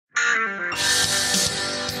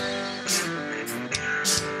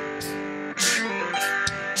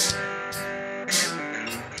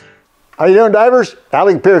How you doing, divers?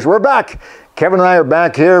 Alec, Peirce, we're back. Kevin and I are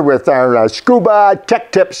back here with our scuba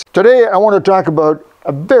tech tips. Today I want to talk about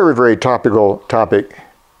a very, very topical topic.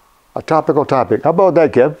 A topical topic. How about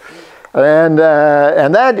that, Kev? And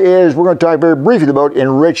that is, we're going to talk very briefly about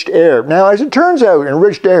enriched air. Now, as it turns out,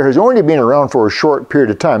 enriched air has only been around for a short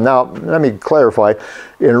period of time. Now, let me clarify.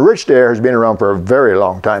 Enriched air has been around for a very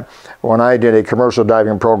long time. When I did a commercial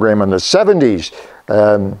diving program in the 70s,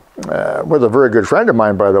 with a very good friend of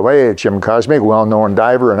mine, by the way, Jim Cosmic, well-known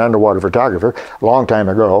diver and underwater photographer, a long time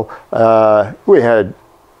ago, we had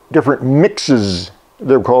different mixes.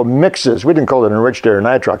 They were called mixes. We didn't call it enriched air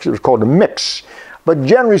nitrox. It was called a mix. But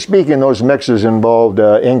generally speaking, those mixes involved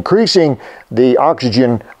increasing the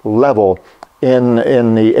oxygen level in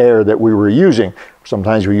the air that we were using.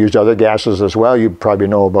 Sometimes we used other gases as well. You probably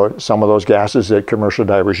know about some of those gases that commercial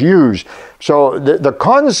divers use. So the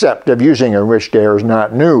concept of using enriched air is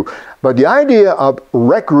not new. But the idea of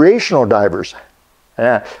recreational divers,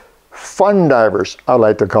 fun divers, I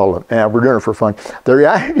like to call them. We're doing it for fun. The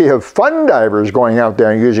idea of fun divers going out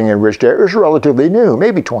there and using enriched air is relatively new,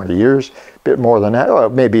 maybe 20 years, a bit more than that. Well,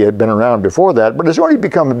 maybe it had been around before that, but it's only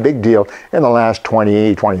become a big deal in the last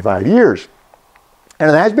 20, 25 years.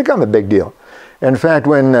 And it has become a big deal. In fact,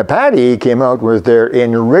 when Patty came out with their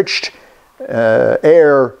Enriched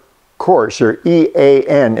Air course, or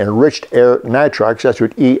EAN, Enriched Air Nitrox, that's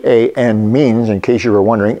what EAN means, in case you were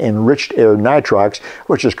wondering, Enriched Air Nitrox,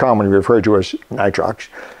 which is commonly referred to as nitrox.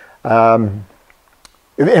 In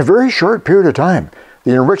a very short period of time,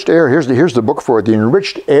 the enriched air, here's the book for it, the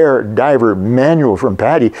Enriched Air Diver Manual from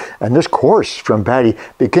Patty, and this course from Patty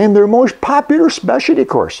became their most popular specialty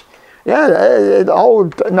course. Yeah,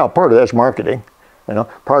 now part of that's marketing. You know,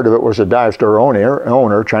 part of it was a dive store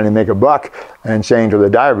owner trying to make a buck and saying to the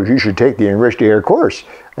divers, you should take the enriched air course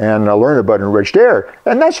and learn about enriched air.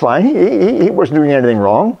 And that's fine. He wasn't doing anything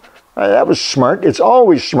wrong. That was smart. It's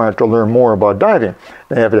always smart to learn more about diving.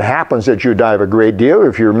 And if it happens that you dive a great deal,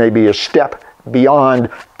 if you're maybe a step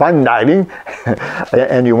beyond fun diving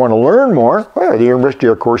and you want to learn more, well, the enriched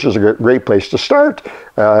air course is a great place to start.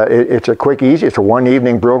 It's a quick, easy, it's a one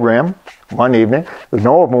evening program. One evening. There's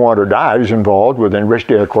no open water dives involved with enriched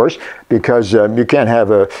air course because you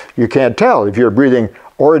can't tell if you're breathing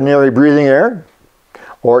ordinary breathing air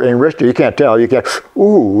or enriched air. You can't tell. You can't,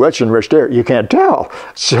 ooh, that's enriched air. You can't tell.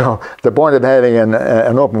 So the point of having an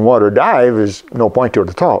open water dive is no point to it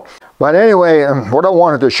at all. But anyway, what I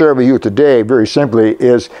wanted to share with you today, very simply,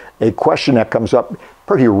 is a question that comes up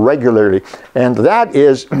pretty regularly. And that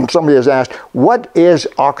is, somebody has asked, what is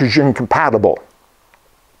oxygen compatible?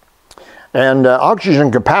 And oxygen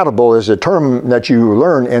compatible is a term that you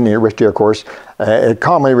learn in the enriched air course. It's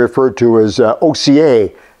commonly referred to as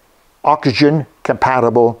OCA, oxygen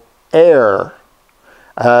compatible air.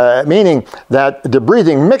 Meaning that the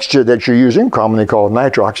breathing mixture that you're using, commonly called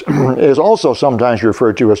nitrox, is also sometimes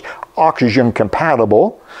referred to as oxygen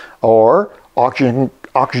compatible or oxygen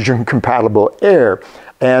compatible air.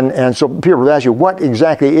 And so people ask you, what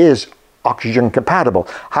exactly is oxygen compatible?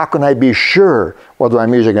 How can I be sure whether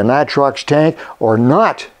I'm using a nitrox tank or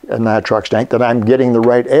not a nitrox tank that I'm getting the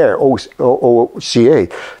right air, OCA?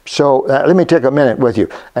 So let me take a minute with you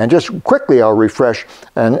and just quickly I'll refresh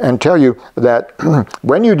and tell you that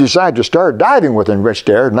when you decide to start diving with enriched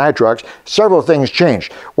air, nitrox, several things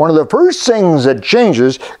change. One of the first things that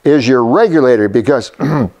changes is your regulator, because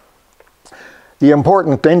the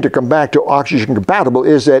important thing to come back to oxygen compatible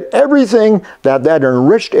is that everything that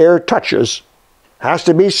enriched air touches has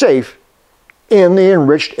to be safe in the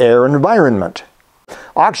enriched air environment.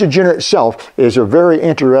 Oxygen itself is a very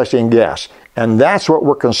interesting gas, and that's what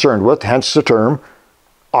we're concerned with, hence the term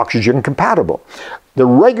oxygen compatible. The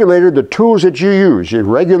regulator, the tools that you use, your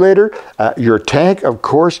regulator, your tank, of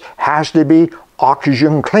course, has to be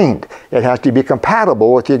oxygen cleaned. It has to be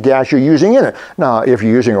compatible with the gas you're using in it. Now, if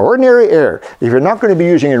you're using ordinary air, if you're not going to be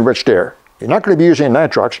using enriched air, you're not going to be using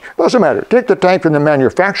nitrox, doesn't matter. Take the tank from the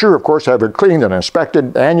manufacturer, of course, have it cleaned and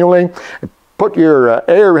inspected annually, put your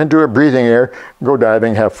air into it, breathing air, go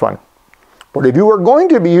diving, have fun. But if you are going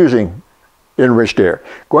to be using enriched air,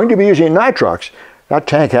 going to be using nitrox, that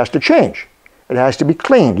tank has to change. It has to be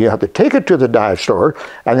cleaned. You have to take it to the dive store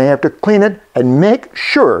and they have to clean it and make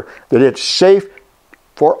sure that it's safe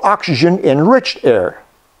for oxygen enriched air,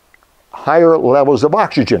 higher levels of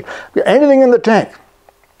oxygen. Anything in the tank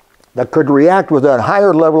that could react with that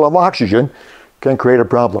higher level of oxygen can create a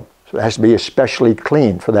problem. So it has to be especially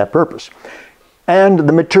clean for that purpose. and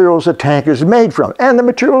the materials the tank is made from, and the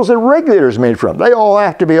materials the regulator is made from. They all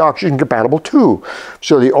have to be oxygen compatible too.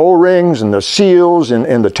 So the O-rings and the seals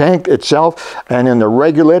in the tank itself and in the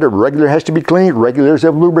regulator has to be cleaned. Regulators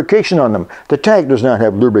have lubrication on them. The tank does not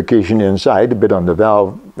have lubrication inside, a bit on the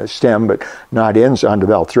valve stem, but not inside, on the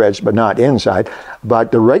valve threads, but not inside.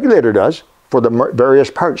 But the regulator does, for the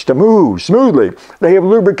various parts to move smoothly. They have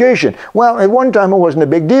lubrication. Well, at one time it wasn't a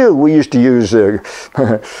big deal. We used to use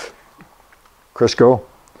Crisco,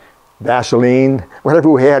 Vaseline, whatever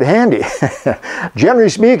we had handy. Generally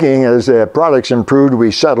speaking, as products improved,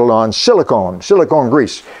 we settled on silicone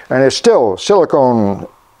grease. And it's still silicone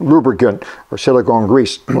lubricant or silicone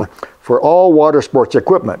grease for all water sports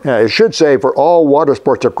equipment. It should say for all water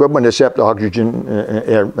sports equipment except oxygen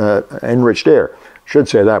enriched air. Should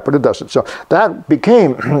say that, but it doesn't. So that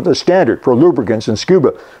became the standard for lubricants in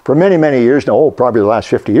scuba for many, many years now. Oh, probably the last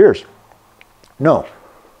 50 years. No,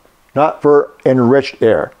 not for enriched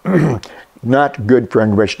air. Not good for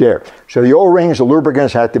enriched air. So the O-rings, the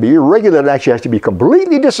lubricants have to be regulated. Actually has to be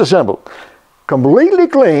completely disassembled, completely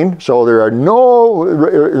clean, so there are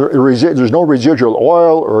there's no residual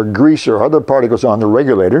oil or grease or other particles on the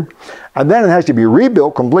regulator. And then it has to be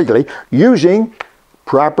rebuilt completely using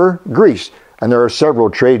proper grease. And there are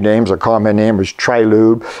several trade names. A common name is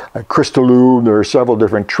Tri-Lube, Christo-Lube. There are several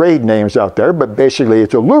different trade names out there, but basically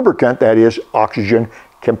it's a lubricant that is oxygen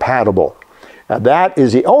compatible. Now that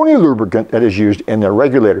is the only lubricant that is used in the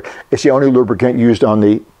regulator. It's the only lubricant used on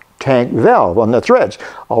the tank valve, on the threads.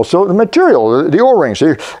 Also the material, the O-rings.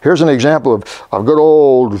 Here's an example of good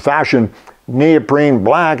old-fashioned neoprene,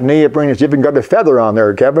 black neoprene. It's even got a feather on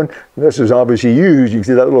there, Kevin. This is obviously used. You can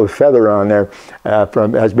see that little feather on there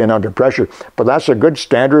has been under pressure. But that's a good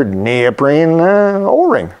standard neoprene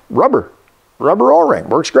O-ring, rubber O-ring.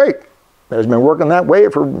 Works great. Has been working that way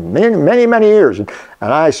for many, many years. And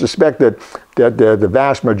I suspect that the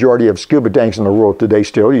vast majority of scuba tanks in the world today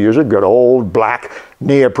still use a good old black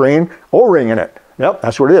neoprene O-ring in it. Yep,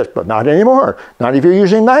 that's what it is, but not anymore. Not if you're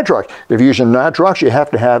using nitrox. If you're using nitrox, you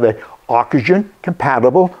have to have a oxygen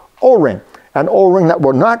compatible O-ring. An O-ring that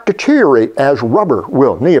will not deteriorate as rubber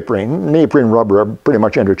will. Neoprene rubber are pretty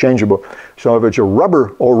much interchangeable. So if it's a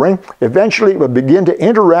rubber O-ring, eventually it will begin to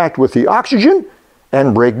interact with the oxygen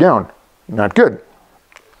and break down. Not good.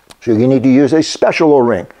 So you need to use a special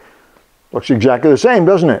O-ring. Looks exactly the same,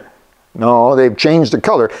 doesn't it? No, they've changed the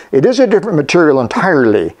color. It is a different material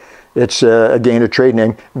entirely. It's, again, a trade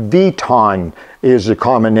name. Viton is a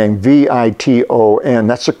common name, V-I-T-O-N.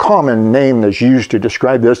 That's a common name that's used to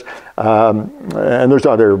describe this. And there's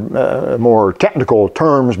other more technical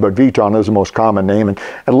terms, but Viton is the most common name. And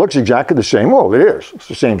it looks exactly the same. Well, it is. It's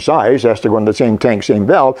the same size. It has to go in the same tank, same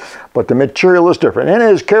valve. But the material is different. And it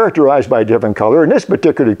is characterized by a different color. In this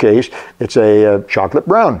particular case, it's a chocolate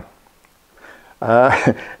brown.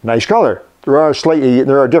 Nice color. There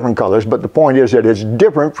are different colors, but the point is that it's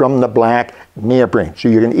different from the black neoprene. So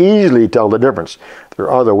you can easily tell the difference. There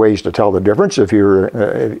are other ways to tell the difference if you're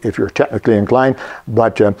technically inclined,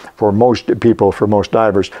 but for most people, for most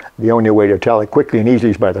divers, the only way to tell it quickly and easily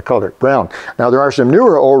is by the color, brown. Now there are some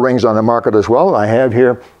newer O-rings on the market as well. I have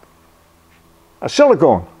here a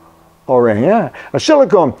silicone O-ring, yeah. A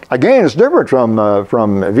silicone, again, is different from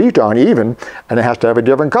Viton even, and it has to have a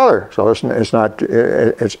different color. So it's not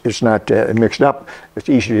mixed up. It's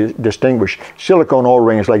easy to distinguish. Silicone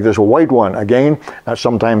O-rings like this white one, again,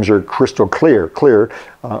 sometimes are crystal clear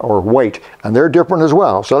or white, and they're different as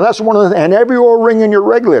well. So that's one of the, and every O-ring in your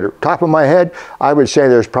regulator, top of my head, I would say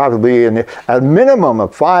there's probably a minimum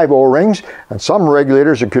of 5 O-rings, and some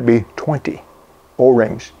regulators it could be 20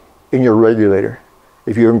 O-rings in your regulator.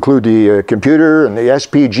 If you include the computer and the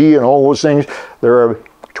SPG and all those things, there are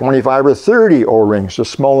 25 or 30 O-rings, the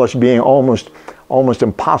smallest being almost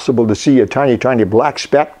impossible to see, a tiny, tiny black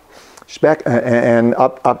speck, and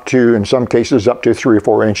up to, in some cases, up to 3 or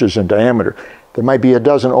 4 inches in diameter. There might be a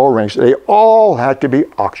dozen O-rings. They all have to be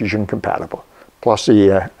oxygen compatible, plus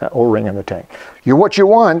the O-ring in the tank. What you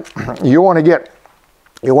want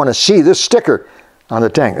to see this sticker on the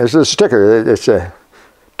tank. This is a sticker. It's a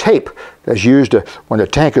tape that's used when the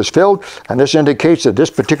tank is filled, and this indicates that this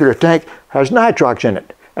particular tank has nitrox in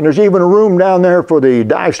it. And there's even a room down there for the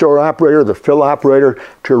dive store operator, the fill operator,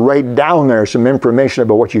 to write down there some information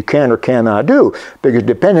about what you can or cannot do. Because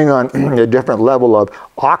depending on the different level of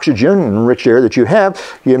oxygen and enriched air that you have,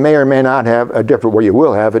 you may or may not have a different, well, you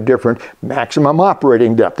will have a different maximum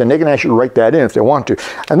operating depth. And they can actually write that in if they want to.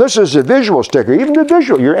 And this is a visual sticker. Even the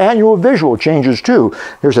visual, your annual visual changes too.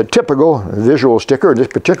 Here's a typical visual sticker. In this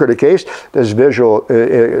particular case, this visual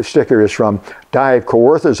sticker is from Dive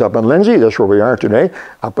Coworthers up in Lindsay. That's where we are today,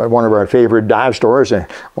 up at one of our favorite dive stores. And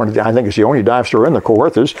I think it's the only dive store in the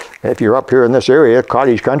Coworthers. If you're up here in this area,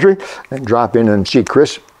 cottage country, then drop in and see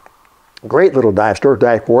Chris. Great little dive store,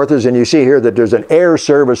 Dive Coworthers. And you see here that there's an air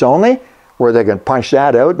service only, where they can punch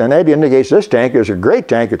that out, and that indicates this tank is a great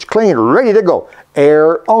tank. It's clean, ready to go.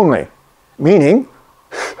 Air only, meaning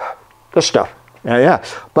this stuff. Yeah.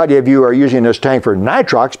 But if you are using this tank for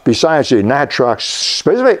nitrox, besides the nitrox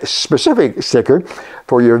specific sticker,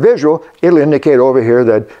 for your visual, it'll indicate over here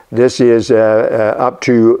that this is up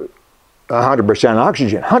to 100%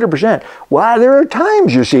 oxygen, 100%. Well, there are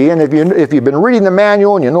times, you see, and if you've been reading the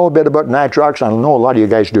manual and you know a bit about nitrox, I know a lot of you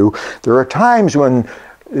guys do, there are times when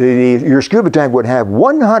your scuba tank would have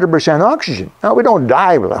 100% oxygen. Now, we don't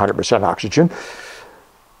dive with 100% oxygen,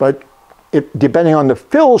 but depending on the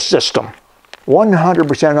fill system,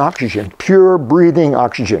 100% oxygen, pure breathing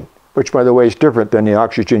oxygen, which, by the way, is different than the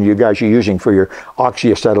oxygen you guys are using for your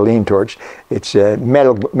oxyacetylene torch. It's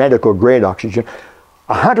medical grade oxygen.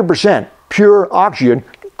 100% pure oxygen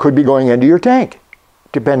could be going into your tank,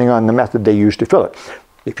 depending on the method they use to fill it.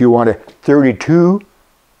 If you want a 32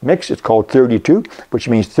 mix, it's called 32, which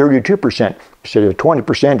means 32%. Instead of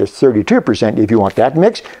 20%, it's 32%. If you want that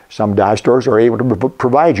mix, some dive stores are able to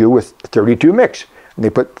provide you with 32 mix, and they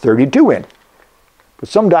put 32 in. But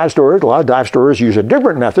some dive stores, a lot of dive stores use a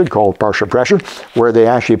different method called partial pressure, where they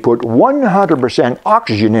actually put 100%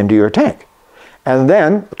 oxygen into your tank, and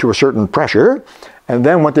then to a certain pressure, and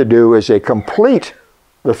then what they do is they complete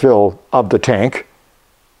the fill of the tank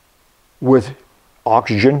with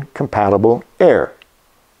oxygen-compatible air.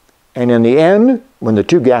 And in the end, when the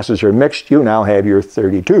two gases are mixed, you now have your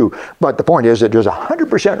 32. But the point is that there's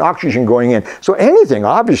 100% oxygen going in. So anything,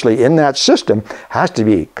 obviously, in that system has to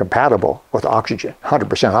be compatible with oxygen,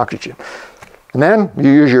 100% oxygen. And then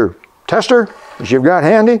you use your tester, that you've got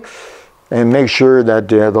handy, and make sure that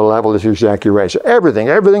the level is exactly right. So anything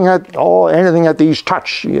that these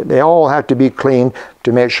touch, they all have to be cleaned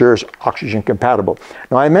to make sure it's oxygen compatible.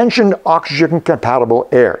 Now, I mentioned oxygen compatible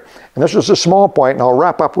air, and this is a small point, and I'll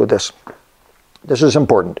wrap up with this. This is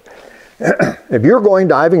important. If you're going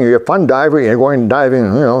diving, or you're a fun diver, you're going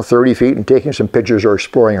diving, 30 feet and taking some pictures or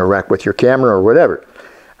exploring a wreck with your camera or whatever,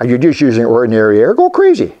 and you're just using ordinary air, go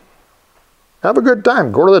crazy. Have a good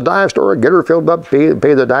time. Go to the dive store, get her filled up, pay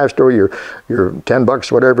the dive store your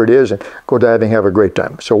 $10, whatever it is, and go diving, have a great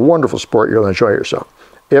time. So wonderful sport, you'll enjoy yourself.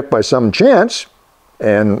 If by some chance,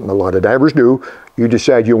 and a lot of divers do, you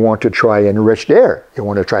decide you want to try enriched air, you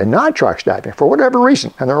want to try nitrox diving for whatever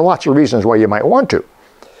reason, and there are lots of reasons why you might want to,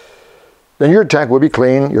 then your tank will be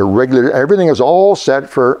clean, your regular, everything is all set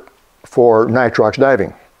for nitrox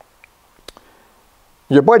diving.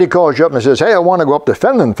 Your buddy calls you up and says, hey, I want to go up to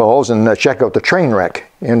Fenland Falls and check out the train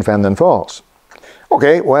wreck in Fenland Falls.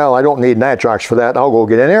 Okay, well, I don't need nitrox for that. I'll go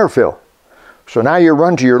get an air fill. So now you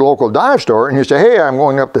run to your local dive store and you say, hey, I'm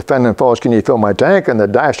going up to Fenland Falls. Can you fill my tank? And the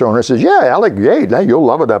dive store owner says, yeah, Alec, yeah, you'll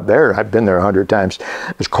love it up there. I've been there 100 times.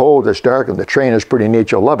 It's cold, it's dark, and the train is pretty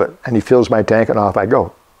neat. You'll love it. And he fills my tank and off I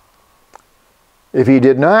go. If he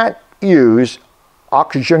did not use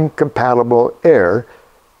oxygen-compatible air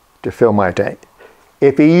to fill my tank,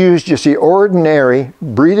 if he used just the ordinary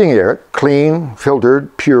breathing air, clean,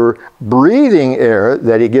 filtered, pure breathing air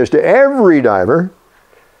that he gives to every diver,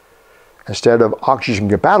 instead of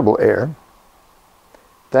oxygen-compatible air,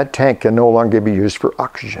 that tank can no longer be used for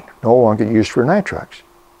oxygen, no longer used for nitrox.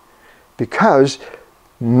 Because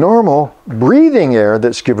normal breathing air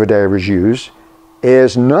that scuba divers use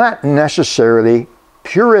is not necessarily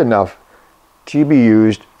pure enough to be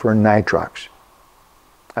used for nitrox.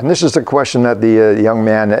 And this is the question that the young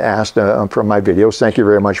man asked from my videos. Thank you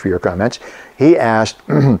very much for your comments. He asked,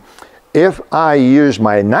 if I use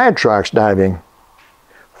my nitrox diving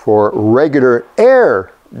for regular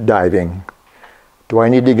air diving, do I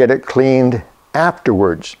need to get it cleaned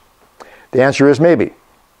afterwards? The answer is maybe.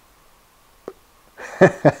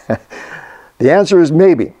 The answer is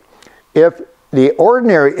maybe. If the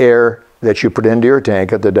ordinary air that you put into your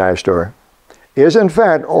tank at the dive store is in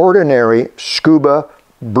fact ordinary scuba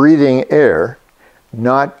breathing air,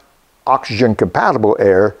 not oxygen-compatible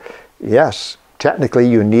air, yes, technically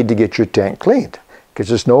you need to get your tank cleaned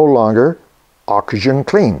because it's no longer oxygen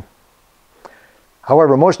clean.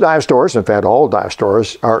 However, most dive stores, in fact all dive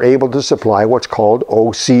stores, are able to supply what's called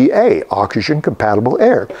OCA, oxygen-compatible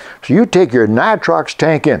air. So you take your nitrox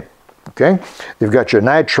tank in, okay? You've got your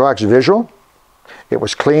nitrox visual. It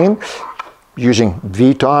was clean using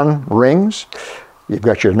Vuitton rings. You've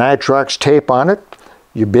got your nitrox tape on it.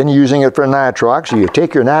 You've been using it for nitrox, so you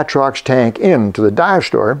take your nitrox tank into the dive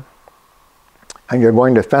store, and you're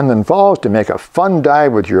going to Fenland Falls to make a fun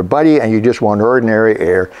dive with your buddy, and you just want ordinary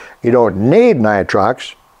air, you don't need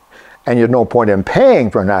nitrox, and there's no point in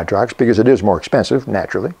paying for nitrox because it is more expensive,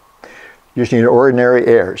 naturally. You just need ordinary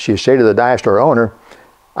air. So you say to the dive store owner,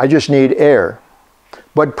 I just need air,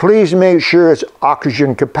 but please make sure it's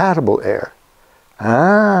oxygen compatible air.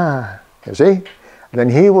 Ah, you see? Then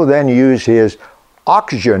he will then use his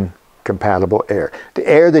oxygen compatible air, the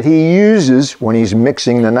air that he uses when he's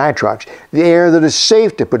mixing the nitrox, the air that is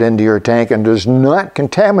safe to put into your tank and does not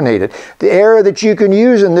contaminate it, the air that you can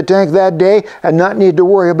use in the tank that day and not need to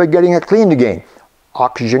worry about getting it cleaned again.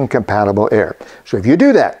 Oxygen compatible air. So if you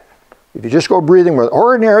do that, if you just go breathing with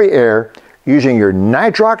ordinary air using your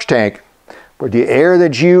nitrox tank, but the air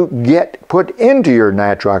that you get put into your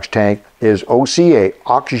nitrox tank is OCA,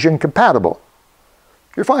 oxygen compatible,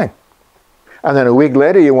 you're fine. And then a week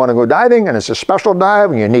later you want to go diving and it's a special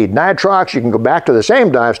dive and you need nitrox, you can go back to the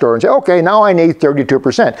same dive store and say, okay, now I need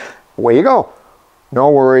 32%. Away you go.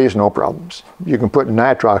 No worries, no problems. You can put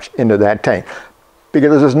nitrox into that tank.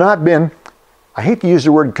 Because it has not been, I hate to use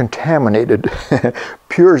the word contaminated,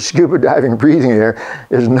 pure scuba diving breathing air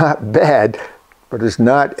is not bad, but it's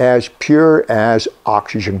not as pure as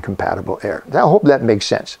oxygen compatible air. I hope that makes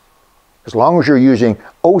sense. As long as you're using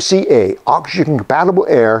OCA, oxygen compatible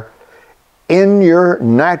air, in your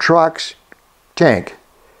nitrox tank,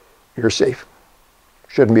 you're safe.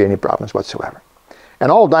 Shouldn't be any problems whatsoever.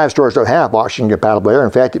 And all dive stores don't have oxygen compatible air.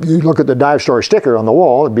 In fact, if you look at the dive store sticker on the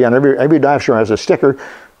wall, it'd be on every dive store has a sticker,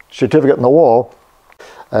 certificate on the wall.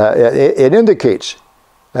 It indicates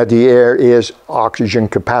that the air is oxygen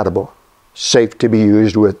compatible, safe to be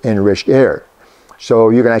used with enriched air. So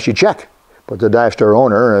you can actually check. But the dive store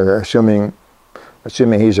owner, assuming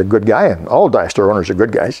he's a good guy, and all dive store owners are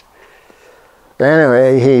good guys,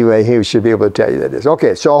 anyway, he should be able to tell you that is.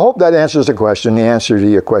 Okay, so I hope that answers the question. The answer to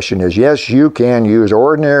your question is yes, you can use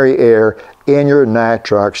ordinary air in your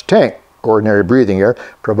nitrox tank, ordinary breathing air,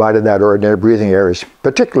 provided that ordinary breathing air is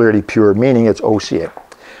particularly pure, meaning it's OCA.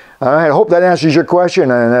 All right, I hope that answers your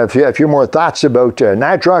question. And if you have a few more thoughts about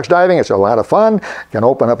nitrox diving, it's a lot of fun. It can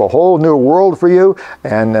open up a whole new world for you.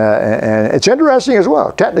 And it's interesting as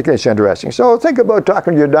well. Technically, it's interesting. So think about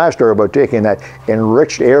talking to your dive store about taking that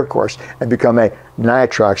enriched air course and become a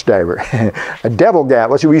nitrox diver. A devil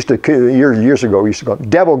gas, what we used to, years ago, we used to call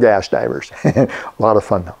devil gas divers. A lot of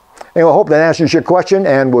fun, though. Anyway, I hope that answers your question.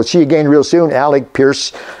 And we'll see you again real soon. Alec,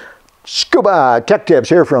 Peirce, Scuba Tech Tips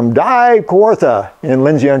here from Dive Kawartha in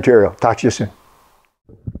Lindsay, Ontario. Talk to you soon.